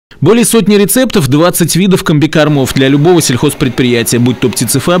Более сотни рецептов, 20 видов комбикормов для любого сельхозпредприятия, будь то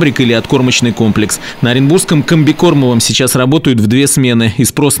птицефабрика или откормочный комплекс. На Оренбургском комбикормовом сейчас работают в 2 смены, и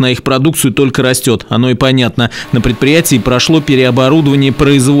спрос на их продукцию только растет. Оно и понятно. На предприятии прошло переоборудование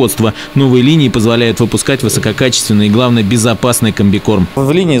производства. Новые линии позволяют выпускать высококачественный и, главное, безопасный комбикорм.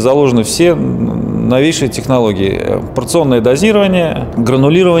 В линии заложены все новейшие технологии. Порционное дозирование,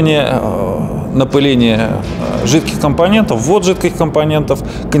 гранулирование, напыление жидких компонентов, ввод жидких компонентов,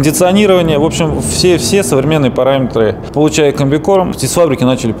 кондиционирование. В общем, все современные параметры. Получая комбикорм, птицефабрики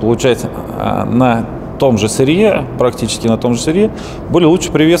начали получать на том же сырье, практически на том же сырье, более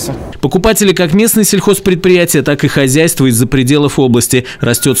лучшие привесы. Покупатели как местные сельхозпредприятия, так и хозяйства из-за пределов области.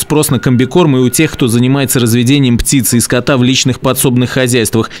 Растет спрос на комбикорм и у тех, кто занимается разведением птицы и скота в личных подсобных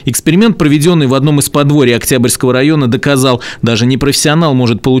хозяйствах. Эксперимент, проведенный в одном из подворий Октябрьского района, доказал, даже непрофессионал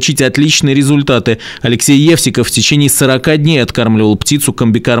может получить отличные результаты. Алексей Евсиков в течение 40 дней откармливал птицу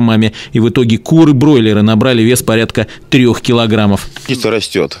комбикормами. И в итоге куры-бройлеры набрали вес порядка 3 килограммов. Птица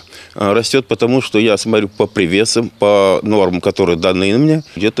растет. Растет потому, что я смотрю по привесам, по нормам, которые даны мне,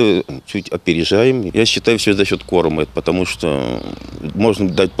 где-то чуть опережаем. Я считаю, все за счет корма, потому что можно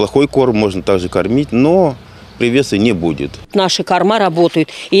дать плохой корм, можно также кормить, но привеса не будет. Наши корма работают,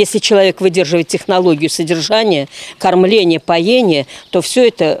 и если человек выдерживает технологию содержания, кормления, поения, то все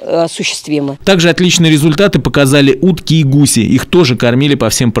это осуществимо. Также отличные результаты показали утки и гуси. Их тоже кормили по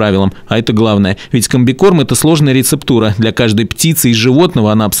всем правилам. А это главное. Ведь комбикорм – это сложная рецептура. Для каждой птицы и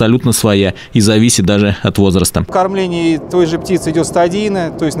животного она абсолютно своя и зависит даже от возраста. Кормление той же птицы идет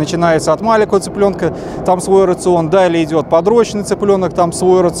стадийно, то есть начинается от маленького цыпленка, там свой рацион, далее идет подрощенный цыпленок, там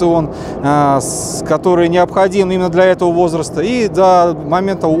свой рацион, который необходим именно для этого возраста и до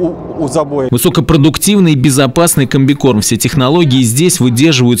момента забоя. Высокопродуктивный и безопасный комбикорм. Все технологии здесь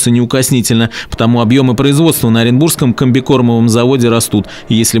выдерживаются неукоснительно. Потому объемы производства на Оренбургском комбикормовом заводе растут.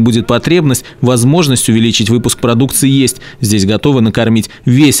 И если будет потребность, возможность увеличить выпуск продукции есть. Здесь готовы накормить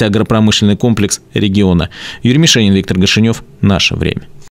весь агропромышленный комплекс региона. Юрий Мишенин, Виктор Гашенев. Наше время.